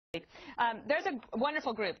There's a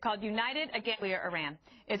wonderful group called United Against Nuclear Iran.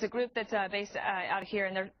 It's a group that's based out here,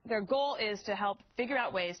 and their goal is to help figure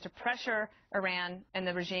out ways to pressure Iran and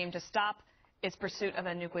the regime to stop its pursuit of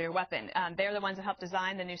a nuclear weapon. They're the ones that helped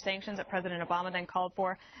design the new sanctions that President Obama then called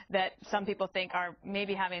for, that some people think are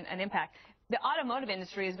maybe having an impact. The automotive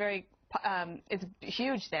industry is it's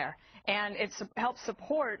huge there, and it helps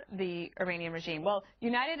support the Iranian regime. Well,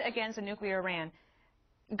 United Against a Nuclear Iran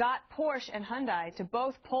got Porsche and Hyundai to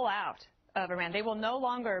both pull out of Iran. They will no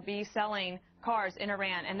longer be selling cars in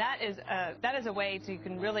Iran, and that is a way to you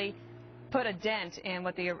can really put a dent in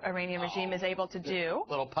what the Iranian regime is able to do.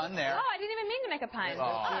 Little pun there. Oh, I didn't even mean to make a pun.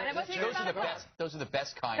 Those are the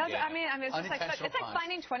best kind. It's like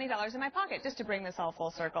finding $20 in my pocket just to bring this all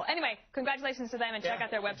full circle. Anyway, congratulations to them, and check out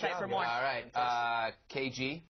their website for more. All right, KG.